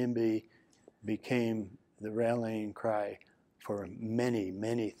backyard. NIMBY became the rallying cry for many,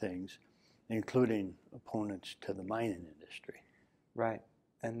 many things, including opponents to the mining industry. Right,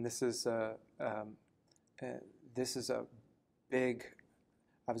 and this is a big,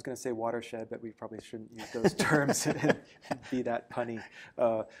 I was going to say watershed, but we probably shouldn't use those terms and be that punny.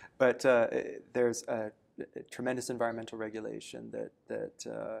 But there's a tremendous environmental regulation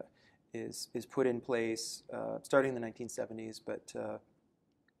that is put in place starting in the 1970s, but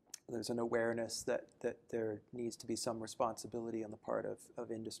there's an awareness that there needs to be some responsibility on the part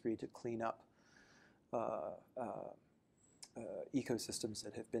of industry to clean up ecosystems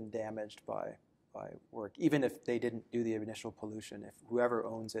that have been damaged by work, even if they didn't do the initial pollution. If whoever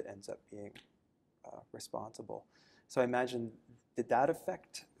owns it ends up being responsible. So I imagine, did that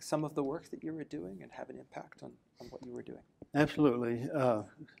affect some of the work that you were doing and have an impact on what you were doing? Absolutely.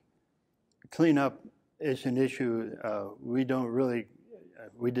 Cleanup is an issue.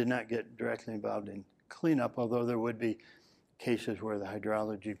 We did not get directly involved in cleanup, although there would be cases where the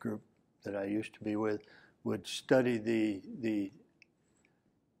hydrology group that I used to be with would study the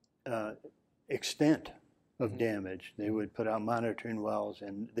extent of damage. They would put out monitoring wells,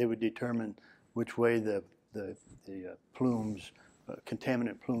 and they would determine which way the plumes,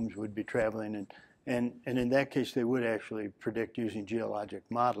 contaminant plumes, would be traveling, and in that case they would actually predict using geologic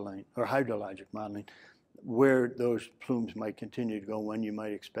modeling or hydrologic modeling where those plumes might continue to go, when you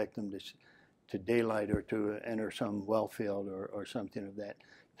might expect them to daylight or to enter some well field or something of that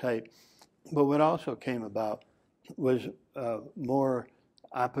type. But what also came about was more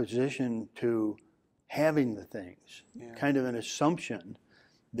opposition to having the things, kind of an assumption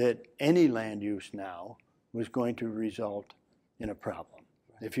that any land use now was going to result in a problem.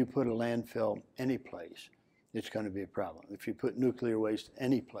 If you put a landfill any place, it's going to be a problem. If you put nuclear waste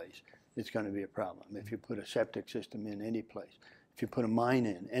any place, it's going to be a problem. If you put a septic system in any place, if you put a mine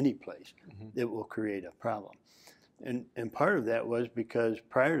in any place, it will create a problem. And part of that was because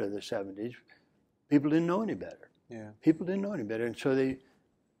prior to the 70s, people didn't know any better. Yeah. People didn't know any better, and so they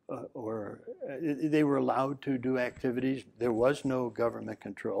were allowed to do activities. There was no government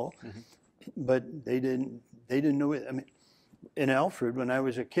control, but they didn't know it. I mean, in Alfred, when I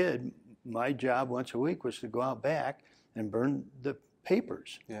was a kid, my job once a week was to go out back and burn the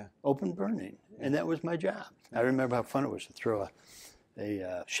papers, open burning, and that was my job. I remember how fun it was to throw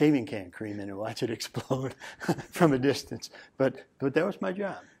a shaving can cream in and watch it explode from a distance. But that was my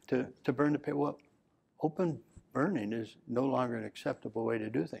job, to burn the paper. Well, open burning is no longer an acceptable way to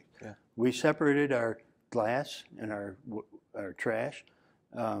do things. Yeah. We separated our glass and our trash.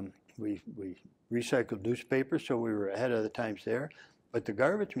 We recycled newspaper, so we were ahead of the times there. But the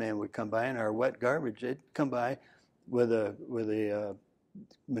garbage man would come by, and our wet garbage, they'd come by with a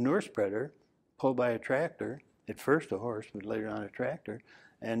manure spreader pulled by a tractor, at first a horse, but later on a tractor,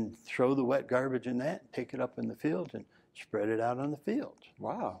 and throw the wet garbage in that, take it up in the fields, and spread it out on the fields.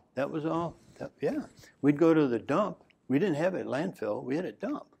 Wow. That was all. We'd go to the dump. We didn't have a landfill. We had a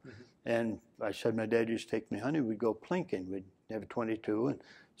dump. And I said my dad used to take me hunting. We'd go plinking. We'd have a .22 and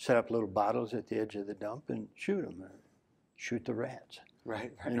set up little bottles at the edge of the dump and shoot them, or shoot the rats.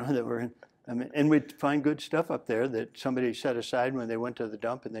 Right. You know, that were in. I mean, and we'd find good stuff up there that somebody set aside when they went to the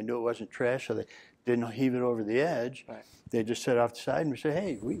dump, and they knew it wasn't trash, so they didn't heave it over the edge. Right. They just set off the side and we say,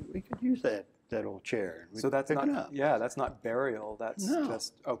 hey, we could use that old chair. So that's not, that's not burial. That's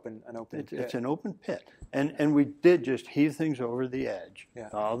just an open pit. It's an open pit. And we did just heave things over the edge. Yeah.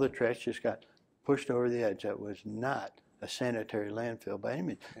 All the trash just got pushed over the edge. That was not a sanitary landfill by any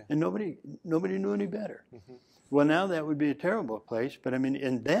means. Yeah. And nobody knew any better. Well, now that would be a terrible place, but I mean,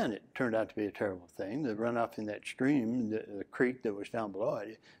 and then it turned out to be a terrible thing. The runoff in that stream, the creek that was down below,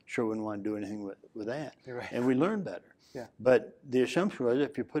 I sure wouldn't want to do anything with that. Right. And we learned better. Yeah. But the assumption was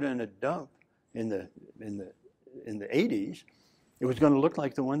if you put in a dump in the 80s, it was going to look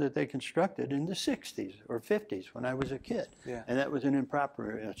like the one that they constructed in the 60s or 50s when I was a kid. Yeah. And that was an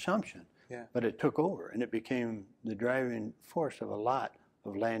improper assumption. Yeah. But it took over, and it became the driving force of a lot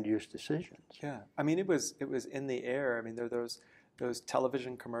of land use decisions. Yeah, I mean, it was in the air. I mean, there are those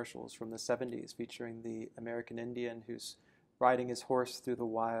television commercials from the 70s featuring the American Indian who's riding his horse through the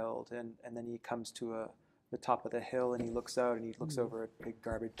wild, and then he comes to the top of the hill, and he looks out, and he looks over a big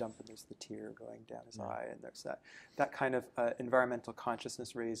garbage dump, and there's the tear going down his eye, and there's that kind of environmental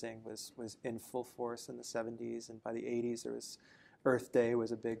consciousness raising was in full force in the 70s, and by the 80s there was Earth Day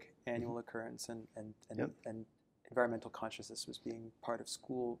was a big annual occurrence, and environmental consciousness was being part of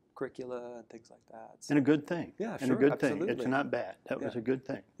school curricula and things like that. So, and a good thing. Yeah, and sure, a good absolutely. thing. It's not bad. That was a good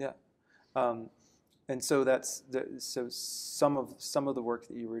thing. Yeah, and so so some of the work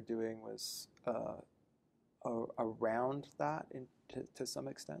that you were doing was around that to some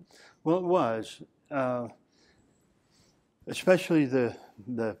extent. Well, it was, especially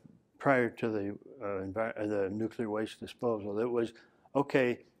the prior to the nuclear waste disposal. It was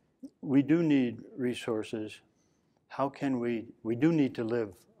okay. We do need resources. How can we do need to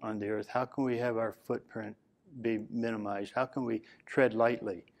live on the earth. How can we have our footprint be minimized? How can we tread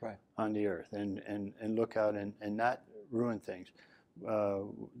lightly on the earth and look out and not ruin things? The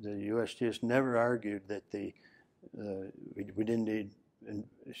USGS never argued that we didn't need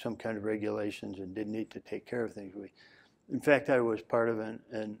some kind of regulations and didn't need to take care of things. In fact, I was part of I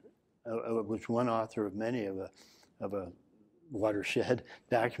was one author of many of a watershed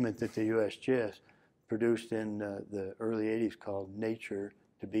document that the USGS produced in the early 80s called Nature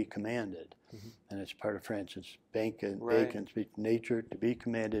to be Commanded. Mm-hmm. And it's part of Francis Bacon's speech, nature to be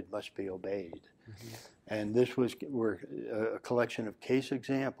commanded must be obeyed. Mm-hmm. And this were a collection of case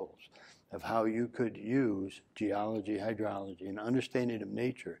examples of how you could use geology, hydrology, and understanding of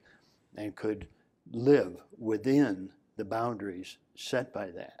nature and could live within the boundaries set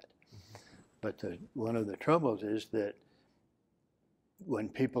by that. Mm-hmm. But one of the troubles is that when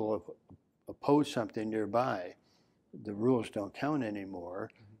people oppose something nearby, the rules don't count anymore.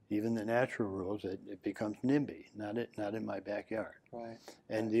 Mm-hmm. Even the natural rules, it becomes NIMBY, not in my backyard. Right.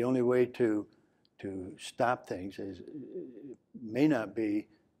 And the only way to stop things may not be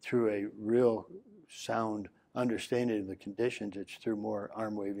through a real sound understanding of the conditions. It's through more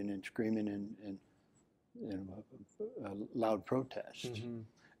arm waving and screaming and loud protests. Mm-hmm.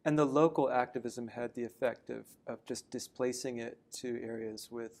 And the local activism had the effect of just displacing it to areas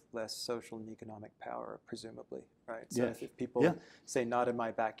with less social and economic power, presumably, right? So yes. if people say not in my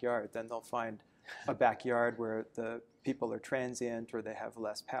backyard, then they'll find a backyard where the people are transient or they have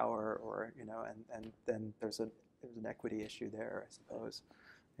less power, or and then there's an equity issue there, I suppose.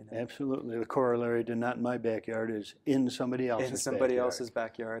 Absolutely. The corollary to not in my backyard is in somebody else's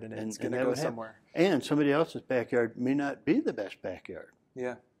backyard, and it's going to go somewhere. And somebody else's backyard may not be the best backyard.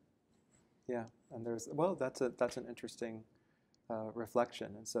 Yeah. Yeah. And that's an interesting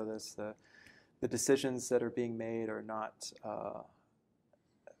reflection. And so there's the decisions that are being made are not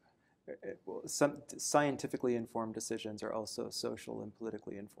some scientifically informed decisions are also social and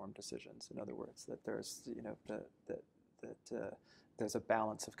politically informed decisions. In other words, that there's there's a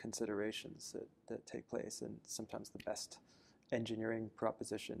balance of considerations that take place, and sometimes the best engineering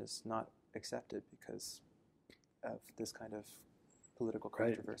proposition is not accepted because of this kind of political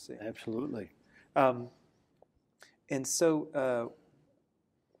controversy. Right. Absolutely. And so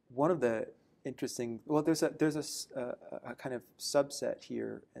one of the interesting, there's a kind of subset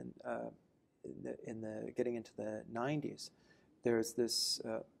here, and in the getting into the 90s, there's this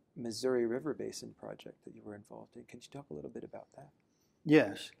Missouri River Basin project that you were involved in. Can you talk a little bit about that?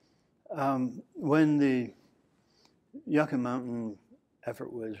 Yes. When the Yucca Mountain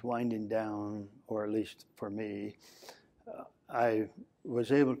effort was winding down, or at least for me, I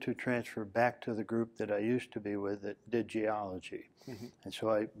was able to transfer back to the group that I used to be with that did geology. Mm-hmm. And so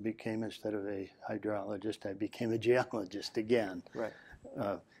I became, instead of a hydrologist, I became a geologist again. Right.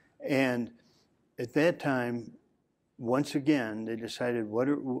 And at that time, once again, they decided, what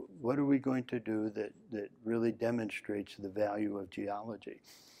are we going to do that really demonstrates the value of geology?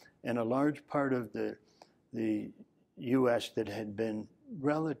 And a large part of the U.S. that had been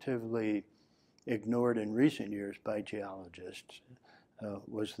relatively ignored in recent years by geologists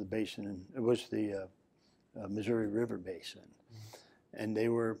was the basin. It was the Missouri River Basin, and they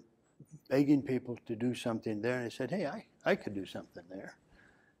were begging people to do something there. And I said, "Hey, I could do something there."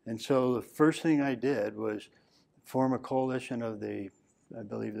 And so the first thing I did was form a coalition of I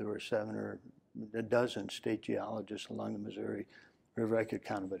believe there were 7 or a dozen state geologists along the Missouri River. I could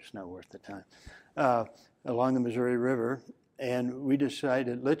count them, but it's not worth the time. Along the Missouri River, and we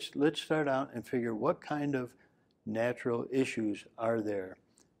decided let's start out and figure what kind of natural issues are there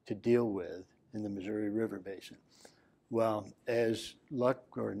to deal with in the Missouri River Basin. Well, as luck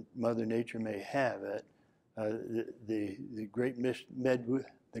or Mother Nature may have it, the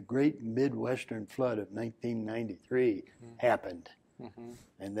great Midwestern flood of 1993 happened,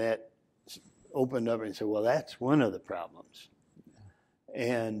 and that opened up and said, well, that's one of the problems.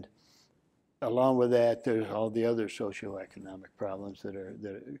 And along with that, there's all the other socioeconomic problems that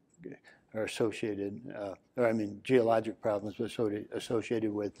are associated, geologic problems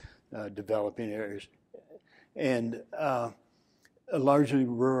associated with developing areas, and a largely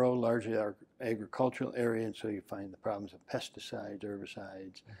rural, largely agricultural area, and so you find the problems of pesticides,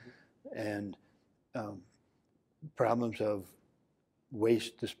 herbicides, and problems of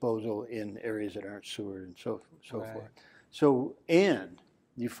waste disposal in areas that aren't sewered, and so forth. So, and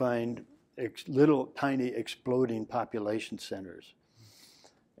you find little tiny exploding population centers.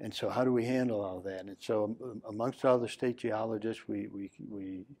 And so how do we handle all that? And so amongst all the state geologists, we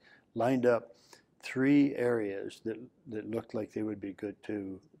lined up 3 areas that looked like they would be good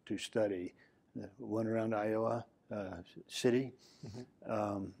to study. One around Iowa City.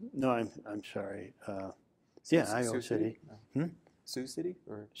 No, I'm sorry. Iowa City. Sioux City?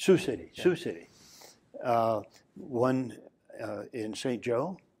 Or? Sioux City. Yeah. Sioux City. One in St.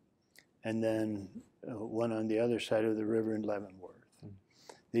 Joe, and then one on the other side of the river in Leavenworth.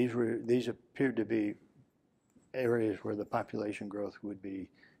 These appeared to be areas where the population growth would be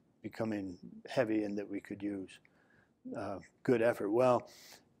becoming heavy and that we could use good effort. Well,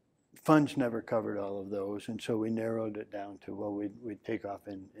 funds never covered all of those, and so we narrowed it down to, well, we'd take off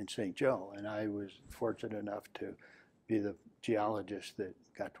in St. Joe, and I was fortunate enough to be the geologist that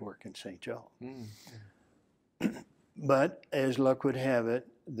got to work in St. Joe. But as luck would have it,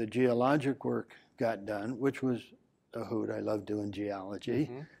 the geologic work got done, which was a hoot. I love doing geology.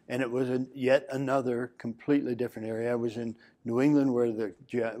 And it was yet another completely different area. I was in New England where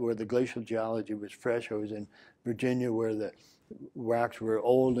the glacial geology was fresh. I was in Virginia where the rocks were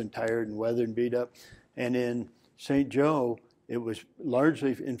old and tired and weathered and beat up. And in St. Joe, it was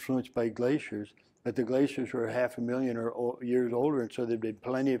largely influenced by glaciers, but the glaciers were 500,000 years older, and so there'd been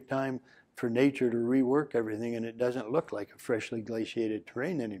plenty of time for nature to rework everything, and it doesn't look like a freshly glaciated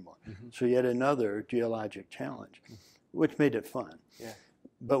terrain anymore. So yet another geologic challenge, which made it fun. Yeah.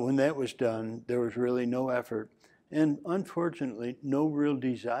 But when that was done, there was really no effort, and unfortunately, no real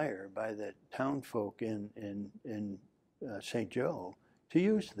desire by the town folk in St. Joe to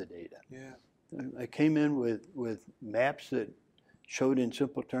use the data. Yeah. I came in with maps that showed in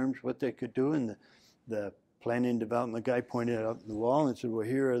simple terms what they could do, and the planning development guy pointed out the wall and said, well,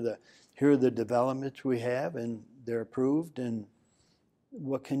 here are the developments we have, and they're approved, and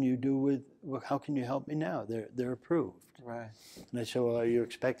what can you do with, how can you help me now? They're approved. Right. And I said, well, are you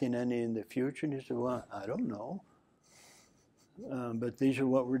expecting any in the future? And he said, well, I don't know. But these are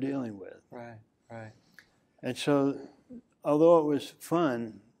what we're dealing with. Right, right. And so, although it was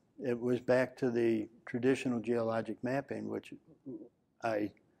fun, it was back to the traditional geologic mapping, which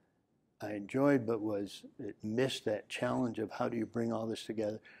I enjoyed, but it missed that challenge of how do you bring all this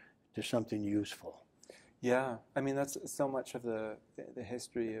together to something useful. Yeah, I mean, that's so much of the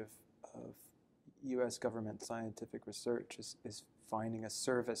history of U.S. government scientific research is finding a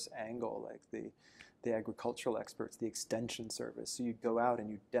service angle, like the agricultural experts, the extension service. So you go out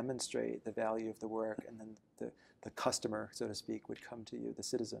and you demonstrate the value of the work, and then the customer, so to speak, would come to you, the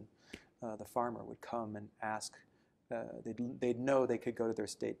citizen, the farmer would come and ask. They'd know they could go to their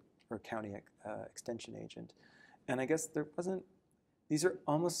state or county extension agent. And I guess there wasn't, these are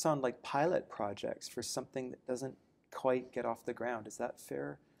almost sound like pilot projects for something that doesn't quite get off the ground. Is that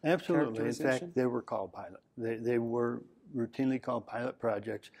fair? Absolutely. In fact, they were called pilot. They were routinely called pilot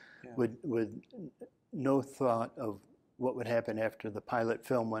projects, yeah, with no thought of what would happen after the pilot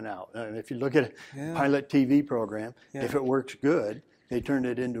film went out. And if you look at a, yeah, pilot TV program, yeah, if it works good, they turn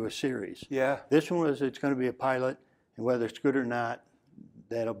it into a series. Yeah. This one was, it's going to be a pilot, and whether it's good or not,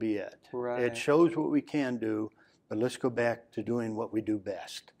 that'll be it. Right. It shows what we can do, but let's go back to doing what we do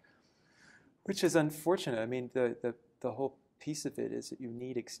best. Which is unfortunate. I mean, the whole piece of it is that you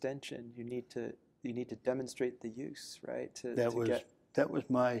need extension. You need to demonstrate the use, right? That was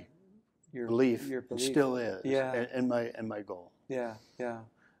my belief. Your belief. It still is. Yeah. And my goal. Yeah, yeah.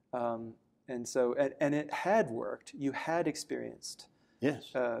 And so, and it had worked. You had experienced,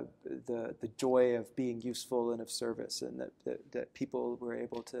 yes, the joy of being useful and of service, and that people were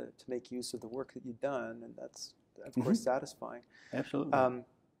able to make use of the work that you'd done, and that's of course satisfying. Absolutely.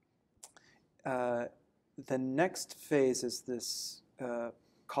 The next phase is this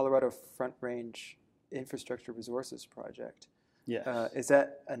Colorado Front Range Infrastructure Resources Project. Yes. Is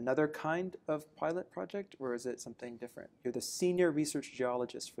that another kind of pilot project, or is it something different? You're the senior research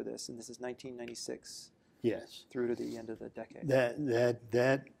geologist for this, and this is 1996. Yes. Through to the end of the decade.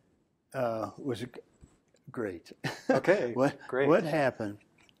 That was great. Okay. Great. What happened?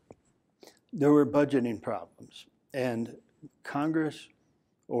 There were budgeting problems, and Congress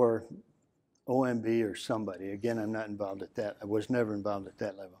or OMB or somebody, again, I'm not involved at that, I was never involved at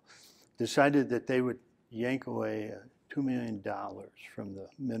that level, decided that they would yank away $2 million from the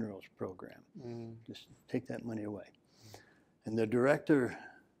minerals program. Just take that money away. And the director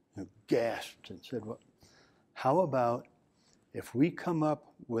gasped and said, well, how about if we come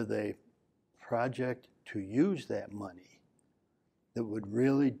up with a project to use that money that would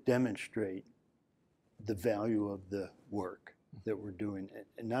really demonstrate the value of the work that we're doing,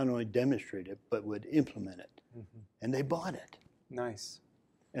 and not only demonstrate it, but would implement it. Mm-hmm. And they bought it. Nice.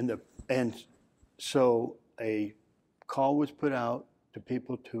 And so a call was put out to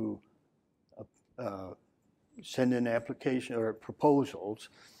people to send in application or proposals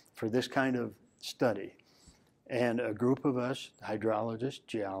for this kind of study. And a group of us, hydrologists,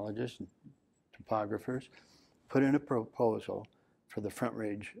 geologists, and topographers, put in a proposal for the Front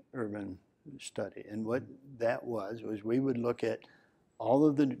Range Urban Study. And what that was we would look at all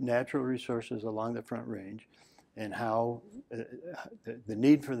of the natural resources along the Front Range and how the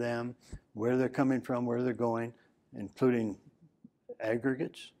need for them, where they're coming from, where they're going, including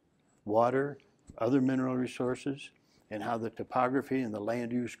aggregates, water, other mineral resources, and how the topography and the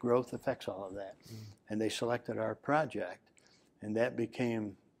land use growth affects all of that. Mm. And they selected our project, and that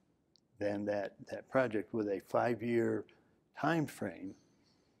became then that project with a 5-year time frame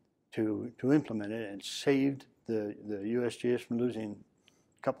to implement it, and saved the USGS from losing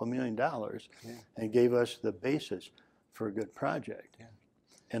a couple $1 million, yeah, and gave us the basis for a good project. Yeah.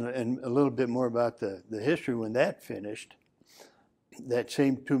 And a little bit more about the history. When that finished, that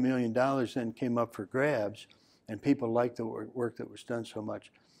same $2 million then came up for grabs, and people liked the work that was done so much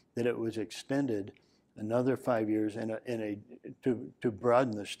that it was extended another 5 years to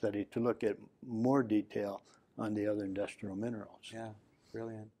broaden the study to look at more detail on the other industrial minerals. Yeah,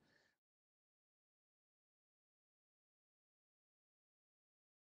 brilliant.